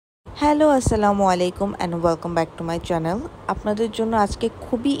Hello আসসালামু আলাইকুম and welcome back to my channel. আপনাদের জন্য আজকে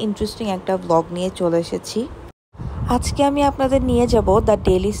খুবই ইন্টারেস্টিং একটা ব্লগ নিয়ে চলে এসেছি। আজকে আমি আপনাদের নিয়ে যাব দ্য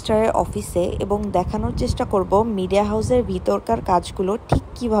ডেইলি স্টারের অফিসে এবং দেখানোর চেষ্টা করব মিডিয়া হাউসের ভিতরকার কাজগুলো ঠিক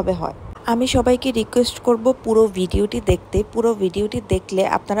কিভাবে হয়। আমি সবাইকে রিকোয়েস্ট করব পুরো ভিডিওটি দেখতে। পুরো ভিডিওটি দেখলে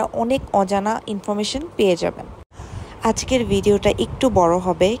আপনারা অনেক অজানা ইনফরমেশন পেয়ে যাবেন। আজকের ভিডিওটা একটু বড়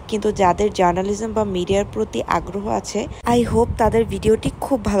হবে, কিন্তু যাদের জার্নালিজম বা মিডিয়ার প্রতি আগ্রহ আছে আই হোপ তাদের ভিডিওটি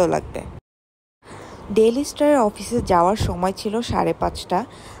খুব ভালো লাগবে। ডেইলি স্টারের অফিসে যাওয়ার সময় ছিল 5:30,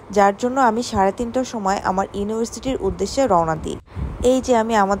 যার জন্য আমি 3:30টার সময় আমার ইউনিভার্সিটির উদ্দেশ্যে রওনা দিই। এই যে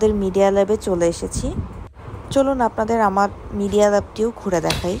আমি আমাদের মিডিয়া ল্যাবে চলে এসেছি। চলুন আপনাদের আমার মিডিয়া ল্যাবটিও ঘুরে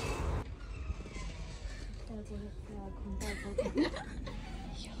দেখাই।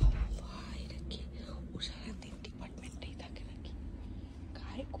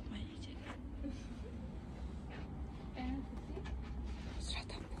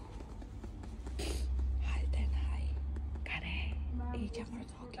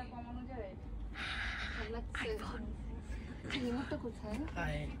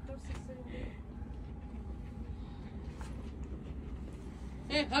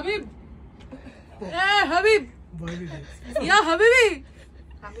 হাবিব হাবিব ইয়া হাবিবি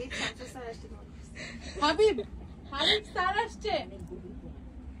হাবিব হাবিব হাবিব স্যার আসছে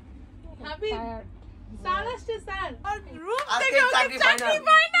হাবিব স্যার আসছে স্যার রুম থেকে চাকরি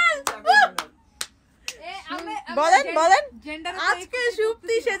ফাইনাল বলেন বলেন আজকে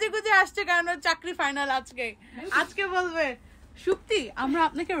সুপ্তি সেজেগুজে আসছে কারণ চাকরি ফাইনাল আজকে বলবে সুপ্তি আমরা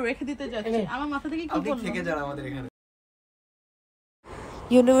আপনাকে রেখে দিতে যাচ্ছি। আমার মাথা থেকে কি বলবো থেকে যান আমাদের এখানে।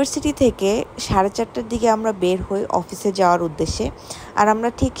 ইউনিভার্সিটি থেকে 4:30টার দিকে আমরা বের হই অফিসে যাওয়ার উদ্দেশ্যে, আর আমরা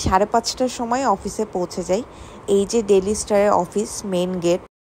ঠিক 5:30টার সময় অফিসে পৌঁছে যাই। এই যে ডেইলি স্টারের অফিস মেইন গেট।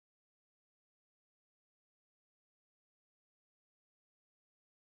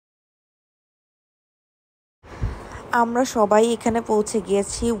 আমরা সবাই এখানে পৌঁছে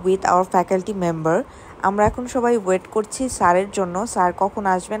গিয়েছি উইথ আওয়ার ফ্যাকাল্টি মেম্বার। আমরা এখন সবাই ওয়েট করছি স্যারের জন্য, স্যার কখন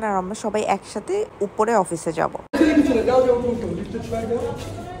আসবেন, আর আমরা সবাই একসাথে উপরে অফিসে যাব।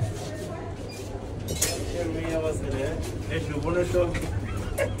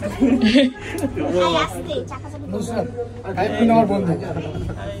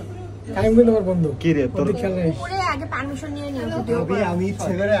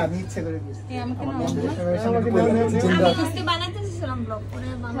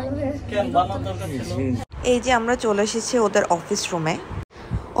 এই যে আমরা চলে এসেছি ওদের অফিস রুমে।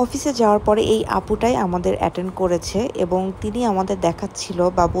 অফিসে যাওয়ার পরে এই আপুটাই আমাদের অ্যাটেন্ড করেছে এবং তিনি আমাদের দেখাচ্ছিল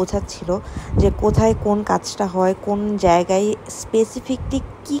বা বোঝাচ্ছিল যে কোথায় কোন কাজটা হয়, কোন জায়গায় স্পেসিফিকলি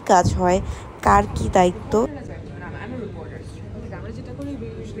কি কাজ হয়, কার কি দায়িত্ব।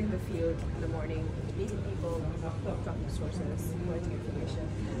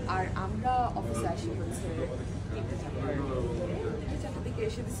 আর আমরা অফিসে আসি হচ্ছে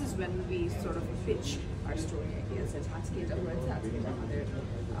this is when we sort of pitch our story ideas. আজকে এটা হয়েছে, আজকে এটা আমাদের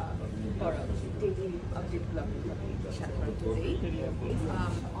ডেইলি আপডেটগুলো আমরা সাধারণত দিই।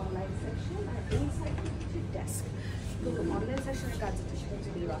 অনলাইন সেকশন আর এই সাইডে হচ্ছে ডেস্ক। তো অনলাইন সেকশনের কাজ যেটা সেটা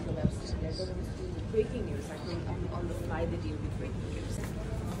হচ্ছে নির্বাচন ব্যবস্থা, ব্রেকিং নিউজ, এখন on the fly the deal with breaking news.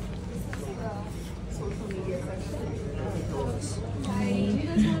 Social media section. Hi, do you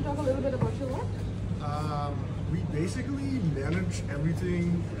guys want to talk a little bit about your work? We basically manage everything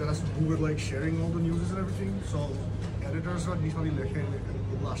that has to do with like sharing all the news and everything. So editors are usually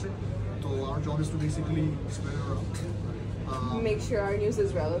so our job is to basically spread it around. Make sure our news is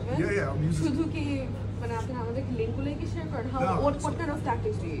relevant. Yeah, our news is. What kind of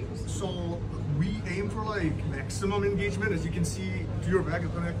tactics do you use? So we aim for like maximum engagement. As you can see to your back,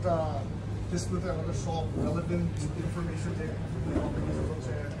 it's connect this with another shop relevant information there.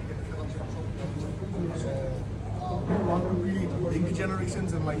 So we want to really link generations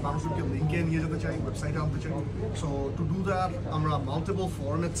and like মানুষকে লিংকে নিয়ে যেতে চাই, ওয়েবসাইটে আনতে চাই। So to do that আমরা multiple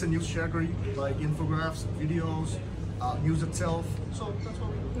formats and news share করি, like infographics, videos, news itself. So that's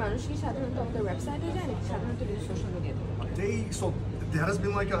what মানুষ কি সাধারণত আমাদের ওয়েবসাইটে যায় নাকি সাধারণত সোশ্যাল মিডিয়াতে? So that has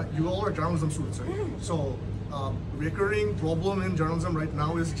been like you all are journalism students, right? So recurring problem in journalism right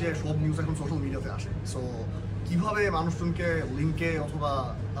now is যে সব নিউজ এখন সোশ্যাল মিডিয়াতে আসে। So কিভাবে মানুষজনকে লিংকে অথবা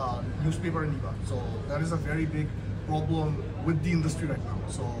নিউজ পেপারে নিবা, so that is a very big problem with the industry right now.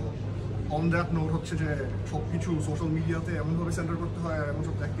 So on that note হচ্ছে যে সব কিছু সোশ্যাল মিডিয়াতে এমনভাবে সেন্টার করতে হয় আর এমন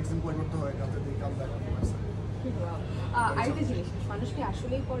সব ট্যাকটিক্স এমপ্লয় করতে হয় যাতে দি come back on my side. আরেকটা জিনিস, মানুষ কি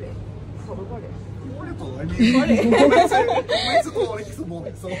আসলেই পড়ে খবর পড়ে? পড়ে তো, আই মিন পড়ে তো অনেক কিছু বলে।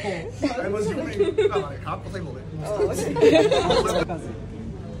 সো আই ওয়াজ ডুইং খারাপ কথাই বলে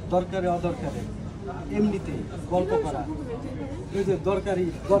দরকারে অদরকারে এমনিতেই গল্প করা, এই যে দরকারি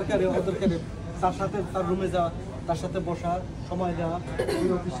অদরকারি, তার সাথে তার রুমে যাওয়া, তার সাথে বসা, সময় দেওয়া, ওই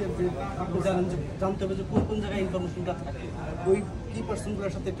অফিসের যে আপনি জানেন যে জানতে হবে যে কোন জায়গায় ইনফরমেশনটা থাকে, ওই কি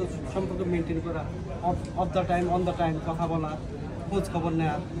পার্সনগুলোর সাথে একটু সম্পর্ক মেনটেন করা, of the time on the time কথা বলা, খোঁজ খবর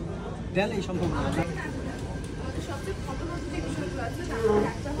নেওয়া, দেন এই সম্পর্কগুলো। সবচেয়ে ক্ষতরোধ যে বিষয়গুলো আছে তার মধ্যে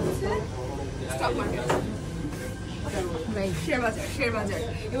একটা হচ্ছে স্টক মার্কেট, শেয়ার বাজার,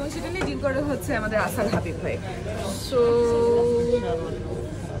 এবং সেটা নিয়ে ডিল করে হচ্ছে আমাদের আসাল হাবিব ভাই। সো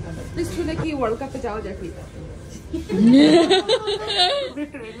প্লিজ শুনে কি ওয়ার্ল্ড কাপে যাওয়া যায় ফ্রিতে?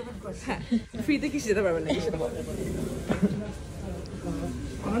 হ্যাঁ, ফ্রিতে কি যেতে পারবেন নাকি সেটা বলেন।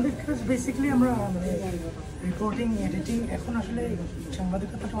 আমাদের কাজ বেসিক্যালি আমরা রিপোর্টিং, এডিটিং, এখন আসলে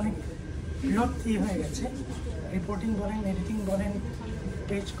সাংবাদিকতাটা অনেক বৃহৎ হয়ে গেছে। রিপোর্টিং বলেন, এডিটিং বলেন,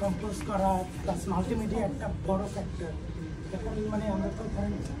 পেজ কম্পোজ করা, প্লাস মাল্টিমিডিয়া একটা বড় ফ্যাক্টর। এখন মানে আমরা তো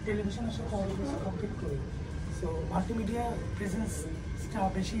ধরেন টেলিভিশনের সাথে অনেক বেশি কমপ্লিট করি, সো মাল্টিমিডিয়া প্রেজেন্সটা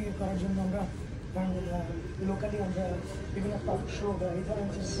বেশি করার জন্য আমরা লোকালি আমরা বিভিন্ন টক শো বা এই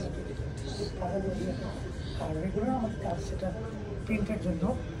ধরনের আর রেগুলার আমাদের কাজ সেটা প্রিন্টের জন্য,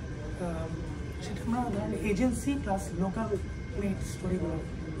 সেটা আমরা ধরেন agency plus local made স্টোরিগুলো।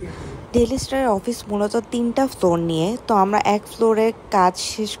 Daily স্টারের অফিস মূলত 3টা ফ্লোর নিয়ে, তো আমরা এক ফ্লোরে কাজ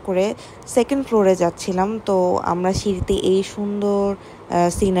শেষ করে সেকেন্ড ফ্লোরে যাচ্ছিলাম, তো আমরা সিঁড়িতে এই সুন্দর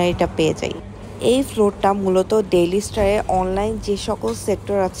সিনারিটা পেয়ে যাই। এই ফ্লোরটা মূলত ডেইলি স্টারে অনলাইন যে সকল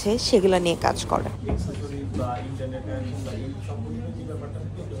সেক্টর আছে সেগুলো নিয়ে কাজ করে।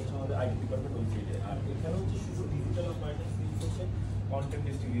 কন্টেন্ট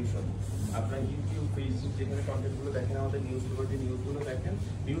ডিস্ট্রিবিউশন, আপনারা ইউটিউব, ফেসবুক যেখানে কন্টেন্টগুলো দেখেন, আমাদের নিউজগুলোতে নিউজগুলো দেখেন,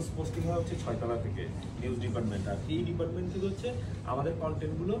 নিউজ পোস্টিং হয় হচ্ছে 6 তলা থেকে নিউজ ডিপার্টমেন্ট। আর এই ডিপার্টমেন্ট থেকে হচ্ছে আমাদের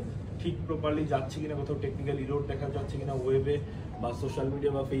কন্টেন্টগুলো ঠিক প্রপারলি যাচ্ছে কিনা, কোথাও টেকনিক্যাল ইরোড দেখা যাচ্ছে কিনা, ওয়েবে বা সোশ্যাল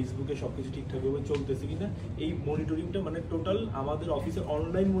মিডিয়া বা ফেসবুকে সব কিছু ঠিকঠাকভাবে চলতেছে কিনা, এই মনিটরিংটা মানে টোটাল আমাদের অফিসের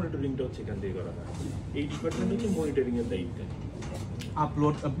অনলাইন মনিটরিংটা হচ্ছে এখান থেকে করা হয়। এই ডিপার্টমেন্ট হচ্ছে মনিটরিংয়ের দায়িত্ব।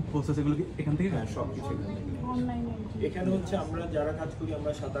 আপলোড প্রসেস এগুলো এখান থেকে? হ্যাঁ, সব কিছু এখান থেকে। এখানে হচ্ছে আমরা যারা কাজ করি,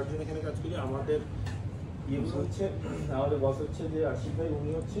 আমরা 7-8 জন এখানে কাজ করি। আমাদের হচ্ছে আমাদের বস হচ্ছে যে আশিক ভাই, উনি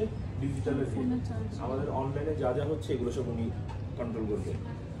হচ্ছে ডিজিটালের ফিল্ড, আমাদের অনলাইনে যা যা হচ্ছে এগুলো সব উনি কন্ট্রোল করবে।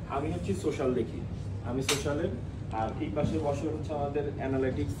 আমি হচ্ছে সোশ্যাল দেখি, আমি সোশ্যালের। আর এই পাশে বসে হচ্ছে আমাদের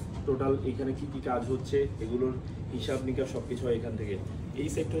অ্যানালিটিক্স, টোটাল এখানে কি কি কাজ হচ্ছে এগুলোর হিসাব নিকাশ সব কিছু হয় এখান থেকে। এই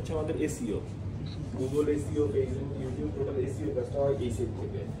সেক্টর হচ্ছে আমাদের SEO, Google SEO, Facebook, YouTube, total SEO কাজটা হয় এই সেট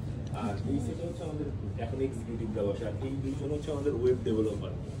থেকে। আর এই সেটা হচ্ছে আমাদের এখন এক্সিকিউটিভরা বসে। আর এই দুজন হচ্ছে আমাদের ওয়েব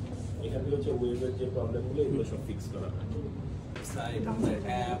ডেভেলপার, এখান থেকে হচ্ছে ওয়েবের যে প্রবলেমগুলো এগুলো সব ফিক্স করা হয়। Site, আমাদের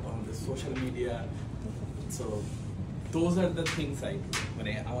অ্যাপ, আমাদের social media, so those are the things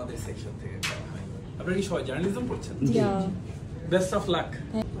মানে আমাদের সেকশন থেকে করা হয়। আপনারা কি সবাই জার্নালিজম পড়ছেন? Best of luck.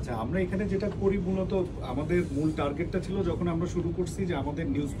 আচ্ছা, আমরা এখানে যেটা করি মূলত আমাদের মূল টার্গেটটা ছিল যখন আমরা শুরু করছি যে আমাদের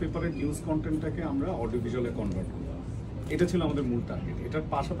নিউজ পেপারের নিউজ কন্টেন্টটাকে আমরা অডিও ভিজুয়ালে কনভার্ট করব, এটা ছিল আমাদের মূল টার্গেট। এটার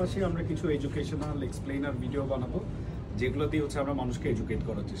পাশাপাশি আমরা কিছু এডুকেশনাল এক্সপ্লেইনার ভিডিও বানাবো যেগুলো দিয়ে হচ্ছে আমরা মানুষকে এডুকেট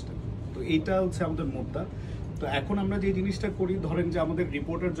করার চেষ্টা করি। তো এইটা হচ্ছে আমাদের মোদ্দা। তো এখন আমরা যে জিনিসটা করি, ধরেন যে আমাদের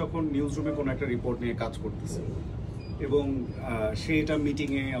রিপোর্টার যখন নিউজ রুমে কোনো একটা রিপোর্ট নিয়ে কাজ করতেছে এবং সে এটা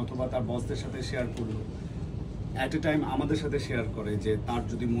মিটিংয়ে অথবা তার বসদের সাথে শেয়ার করলো, অ্যাট এ টাইম আমাদের সাথে শেয়ার করে যে তার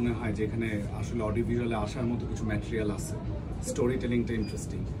যদি মনে হয় যে এখানে আসলে অডিও ভিজুয়ালে আসার মতো কিছু ম্যাটেরিয়াল আছে, স্টোরি টেলিংটা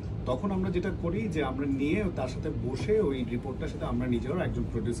ইন্টারেস্টিং, তখন আমরা যেটা করি যে আমরা নিয়ে তার সাথে বসে ওই রিপোর্টটার সাথে আমরা নিজেরাও একজন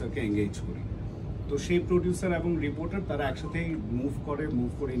প্রডিউসারকে এঙ্গেজ করি। তো সেই প্রডিউসার এবং রিপোর্টার তারা একসাথেই মুভ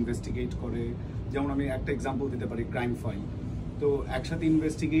করে ইনভেস্টিগেট করে। যেমন আমি একটা এক্সাম্পল দিতে পারি, ক্রাইম ফাইল, তো একসাথে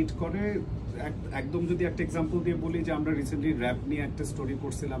ইনভেস্টিগেট করে। একদম যদি একটা এক্সাম্পল দিয়ে বলি যে আমরা রিসেন্টলি র্যাপ নিয়ে একটা স্টোরি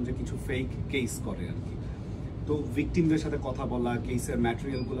করছিলাম যে কিছু ফেক কেস করে আর কি। তো ভিকটিমদের সাথে কথা বলা, কেসের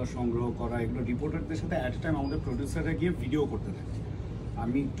ম্যাটেরিয়ালগুলো সংগ্রহ করা, এগুলো রিপোর্টারদের সাথে অ্যাট এ টাইম আমাদের প্রডিউসাররা গিয়ে ভিডিও করতে থাকে।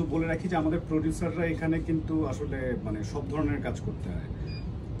 আমি একটু বলে রাখি যে আমাদের প্রডিউসাররা এখানে কিন্তু আসলে মানে সব ধরনের কাজ করতে হয়,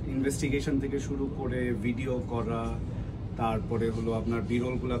 ইনভেস্টিগেশন থেকে শুরু করে ভিডিও করা, তারপরে হলো আপনার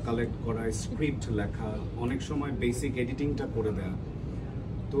বিরলগুলো কালেক্ট করা, স্ক্রিপ্ট লেখা, অনেক সময় বেসিক এডিটিংটা করে দেয়া।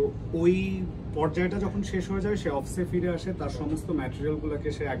 তো ওই পর্যায়টা যখন শেষ হয়ে যায়, সে অফিসে ফিরে আসে, তার সমস্ত ম্যাটেরিয়ালগুলোকে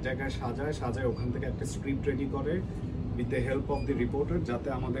সে এক জায়গায় সাজায়, ওখান থেকে একটা স্ক্রিপ্ট রেডি করে with the help of the reporter, যাতে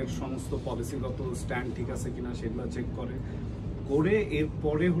আমাদের সমস্ত পলিসিগত স্ট্যান্ড ঠিক আছে কিনা সেগুলো চেক করে।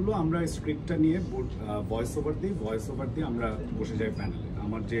 এরপরে হলো আমরা স্ক্রিপ্টটা নিয়ে ভয়েস ওভার দিয়ে আমরা বসে যাই প্যানেলে।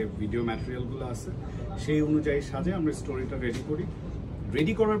 আমার যে ভিডিও ম্যাটেরিয়ালগুলো আছে সেই অনুযায়ী সাজে আমরা স্টোরিটা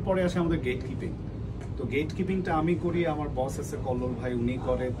রেডি করার পরে আসে আমাদের গেট কিপিং। তো গেট কিপিংটা আমি করি, আমার বস আছে কল্লোল ভাই, উনি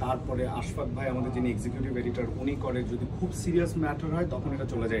করে, তারপরে আশফাক ভাই আমাদের যিনি এক্সিকিউটিভ এডিটর উনি করে। যদি খুব সিরিয়াস ম্যাটার হয় তখন এটা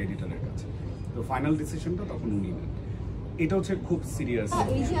চলে যায় এডিটরের কাছে, তো ফাইনাল ডিসিশনটা তখন উনি নেন। এটা হচ্ছে খুব সিরিয়াস।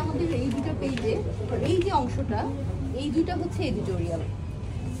 এই যে আমাদের এই দুটো পেজে এই যে অংশটা, এই দুইটা হচ্ছে এডিটোরিয়াল,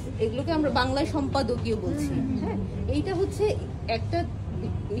 এগুলোকে আমরা বাংলায় সম্পাদকীয় বলছি। হ্যাঁ, এইটা হচ্ছে একটা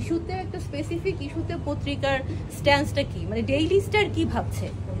ইস্যুতে, একটা স্পেসিফিক ইস্যুতে পত্রিকার স্ট্যান্সটা কি, মানে ডেইলি স্টার কি ভাবছে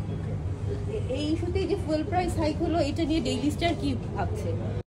এই ইস্যুতে, যে ফুয়েল প্রাইস হাইক হলো, এটা নিয়ে ডেইলি স্টার কি ভাবছে।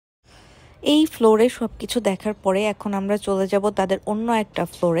 এই ফ্লোরে সব কিছু দেখার পরে এখন আমরা চলে যাব তাদের অন্য একটা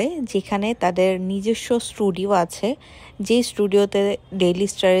ফ্লোরে, যেখানে তাদের নিজস্ব স্টুডিও আছে, যে স্টুডিওতে ডেইলি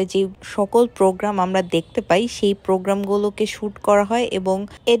স্টারের যে সকল প্রোগ্রাম আমরা দেখতে পাই সেই প্রোগ্রামগুলোকে শ্যুট করা হয় এবং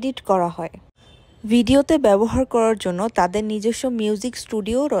এডিট করা হয়। ভিডিওতে ব্যবহার করার জন্য তাদের নিজস্ব মিউজিক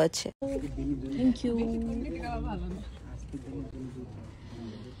স্টুডিও রয়েছে। Thank you.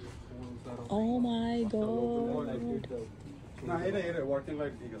 Oh my god. না এটা ওয়ার্কিং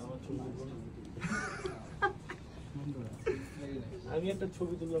লাইট ঠিক আছে। আমি একটা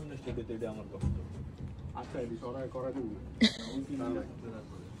ছবি তুললাম না স্টুডিওতে, এটা আমার কষ্ট। আচ্ছা এডি সরাই করা দিন না।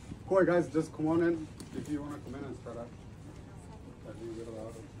 Cool guys, just come on in if you want to come in and start up.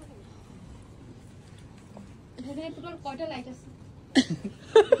 এখানে টোটাল কয়টা লাইট আছে?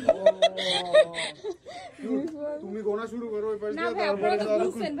 তুমি গোনা শুরু করো ওই পাশে, না ভাই, আপনারা তো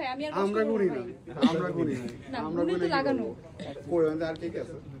বলছেন ভাই, আমি আর আমরা গুনি না, আমরা গুনি না, আমরা গুনি তো লাগানো। কই মানে আর কি কি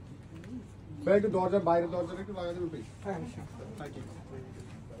আছে ভাই? একটু দরজা বাইরে, দরজাটা একটু লাগাই দেবেন প্লিজ। হ্যাঁ থ্যাংক ইউ।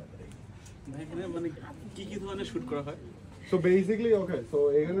 এখানে মানে কি কি ধরনের শুট করা হয়? So basically, okay, so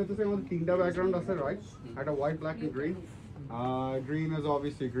এখানে তো আমাদের তিনটা ব্যাকগ্রাউন্ড আছে, রাইট? একটা white, black and green. Green is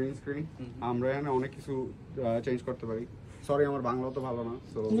obviously green screen. আমরা এখানে অনেক কিছু চেঞ্জ করতে পারি। সরি আমার বাংলা তো ভালো না,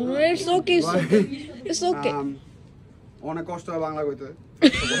 so It's okay. It's okay. অনেক কষ্ট হয় বাংলা কইতে।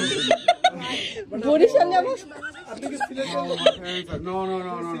 বরিশালে আপনি কি সিলেট No,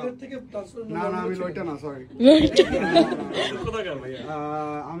 সিলেট থেকে ট্রান্সফার? না আমি লইটা না, সরি। কোথাকার ভাইয়া?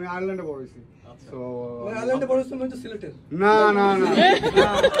 আমি আয়ারল্যান্ডে পড়েছি। সো আয়ারল্যান্ডে পড়াশোনা হচ্ছে সিলেটের? না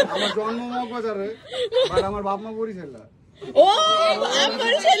আমার জন্ম মগবাজারে, বাট আমার বাপ মা বরিশালে। ও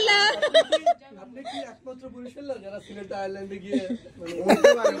বরিশালে। আপনি কি একমাত্র বরিশালে যারা সিলেট আয়ারল্যান্ডে গিয়ে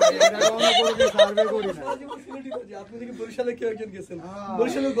সার্ভে করি না? আপনি কি বরিশালে কেউ একজন গেছেন?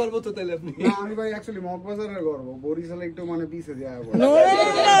 বরিশালের গর্ব তো তাইলে আপনি? আমি ভাই অ্যাকচুয়ালি মগবাজারের গর্ব, বরিশালে একটু মানে পিছে যায়।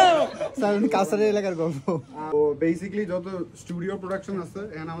 কাছাড় এলাকার গর্ব। তো বেসিক্যালি যত স্টুডিও প্রোডাকশন আছে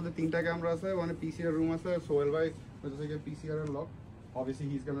এখানে আমাদের তিনটা ক্যামেরা আছে, মানে পিসিআর রুম আছে। সোহেল ভাই হচ্ছে পিসিআর এর lock. Obviously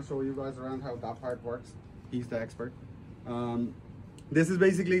he's going to show you guys around how that part works. He's the expert. This is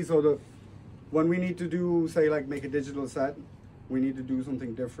basically when we need to do, say, like make a digital set, we need to do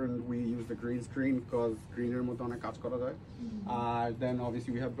something different. We use the green screen because greener mode on a catch kora jay. Then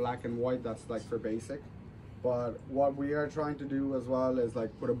obviously we have black and white, that's like for basic. But what we are trying to do as well is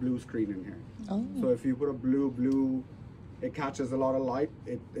like put a blue screen in here. So if you put a blue, it catches a lot of light.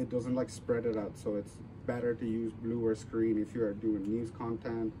 It doesn't like spread it out. So it's better to use bluer screen if you are doing news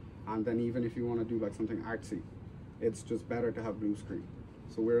content, and then even if you want to do like something artsy, it's just better to have blue screen.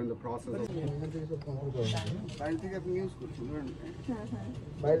 So we're in the process of বাইরে থেকে আপনি use করছেন,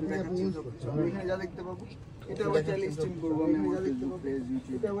 বাইরে থেকে আপনি use করছেন, আমি এখানে যা দেখতে পাবো এটা আবার চাইলে স্ট্রিম করবো আমি আমার ফেসবুক পেজ,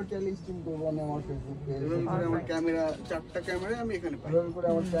 ইউটিউব, এটা আবার চাইলে স্ট্রিম করবো আমি আমার ফেসবুক পেজ। এভাবে করে আমার ক্যামেরা, চারটা ক্যামেরা আমি এখানে পাই। এভাবে করে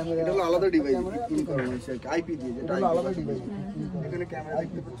আমার ক্যামেরা, এটা হলো আলাদা ডিভাইস ইন করানো হয়েছে আর কি, আইপি দিয়ে, যেটা আলাদা ডিভাইস। এখানে ক্যামেরা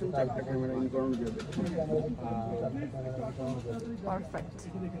দেখতে পাচ্ছেন, চারটা ক্যামেরা ইন করানো যাবে। পারফেক্ট।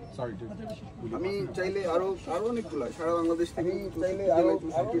 sorry dude. আমি চাইলে আরো অনেকগুলো সারা বাংলাদেশ থেকে চাইলে আরো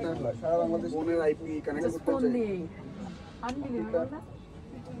সারা বাংলাদেশ ফোনের আইপি কানেক্ট করতে চাই। আনবিলিভেবল না?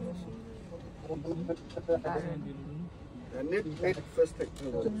 নেট ফার্স্ট থাকতে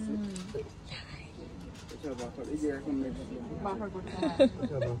হবে। আচ্ছা বাফার, এই যে এখন নেট বাফার করতে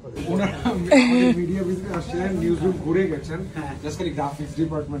ওনারা ভিডিও বিজনেস আসছেন, নিউজ রুম ঘুরে গেছেন, জাস্ট খালি গ্রাফিক্স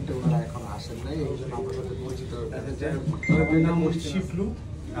ডিপার্টমেন্টে ওনারা এখন আসেন নাই, এই জন্য আপনার সাথে পরিচিত হয়ে নাম শিফলু,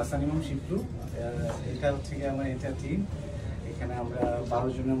 হাসান ইমাম শিফলু। এটা হচ্ছে কি আমার এটা টিম, এখানে আমরা 12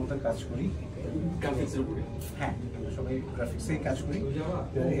 জনের মতো কাজ করি গ্রাফিক্সের উপরে। হ্যাঁ, আমরা সবাই গ্রাফিক্সেই কাজ করি।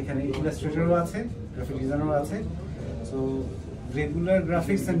 এখানে ইলাস্ট্রেটরও আছে, গ্রাফিক ডিজাইনারও আছে। সো রেগুলার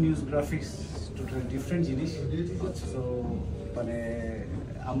গ্রাফিক্স আর নিউজ গ্রাফিক্স টোটালি ডিফারেন্ট জিনিস। সো মানে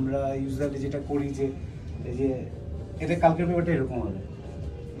আমরা ইউজুয়ালি যেটা করি যে এই যে এটা কালকের পেপারটা এরকম হবে,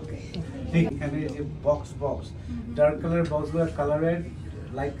 ঠিক এখানে যে বক্স ডার্ক কালারের বক্সগুলো, কালারের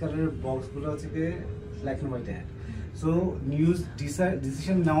লাইট কালারের বক্সগুলো হচ্ছে যে black and white add. So news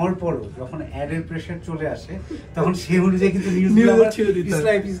decision নেওয়ার পরও যখন অ্যাডের প্রেশার চলে আসে তখন সেই অনুযায়ী কিন্তু নিউজ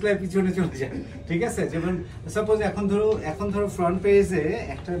পিছনে চলে যায়, ঠিক আছে? যেমন সাপোজ এখন ধরো ফ্রন্ট পেজে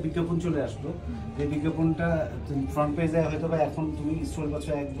একটা বিজ্ঞাপন চলে আসলো, যে বিজ্ঞাপনটা ফ্রন্ট পেজে হয়তো বা এখন তুমি স্টোর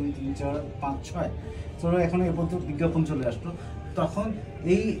করছো 1 2 3 4 5 6, তো এখন এ পর্যন্ত বিজ্ঞাপন চলে আসলো, তখন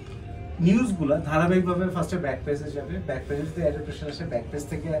এই নিউজগুলো ধারাবাহিকভাবে ফার্স্টে ব্যাক পেজে যাবে, ব্যাক পেজে যদি অ্যাডাপ্টেশন আসে ব্যাক পেজ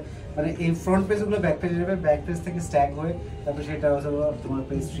থেকে মানে এই ফ্রন্ট পেজগুলো ব্যাক পেজে যাবে, ব্যাক পেজ থেকে স্ট্যাক হয়ে তারপর সেটা হচ্ছে তোমার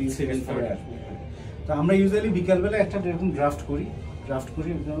পেজ 3 পেজ 4 আসবে। তো আমরা ইউজুয়ালি বিকালবেলা একটা এরকম ড্রাফট করি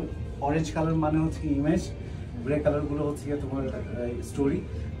অরেঞ্জ কালার মানে হচ্ছে কি ইমেজ, গ্রে কালারগুলো হচ্ছে কি তোমার স্টোরি।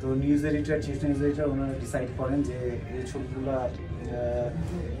 তো news editor chief news editor ওনারা ডিসাইড করেন যে এই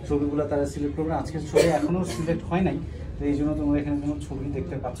ছবিগুলো তারা সিলেক্ট করবেন। আজকের ছবি এখনো সিলেক্ট হয় নাই, তো এই জন্য তোমরা এখানে কোনো ছবি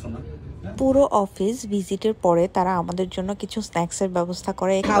দেখতে পাচ্ছ না। পুরো অফিস ভিজিটের পরে তারা আমাদের জন্য কিছু স্ন্যাক্সের ব্যবস্থা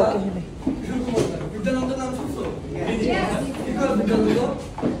করে।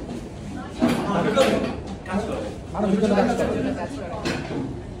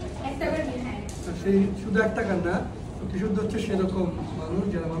 সেই শুধু একটা কাজ না, শুধু হচ্ছে সেরকম মানুষ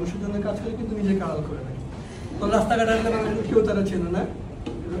যারা মানুষের জন্য কাজ করে কিন্তু নিজেকে আড়াল করে না। তো রাস্তাঘাট আসলে মানুষ কেউ তারা চেনে না,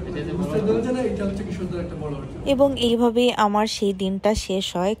 এবং এইভাবেই আমার সেই দিনটা শেষ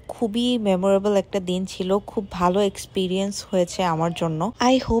হয়। খুবই মেমোরেবল একটা দিন ছিল, খুব ভালো এক্সপিরিয়েন্স হয়েছে আমার জন্য।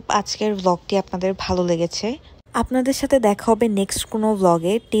 আই হোপ আজকের ব্লগটি আপনাদের ভালো লেগেছে। আপনাদের সাথে দেখা হবে নেক্সট কোনো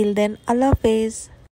ব্লগে। টিল দেন, আল্লাহ হাফেজ।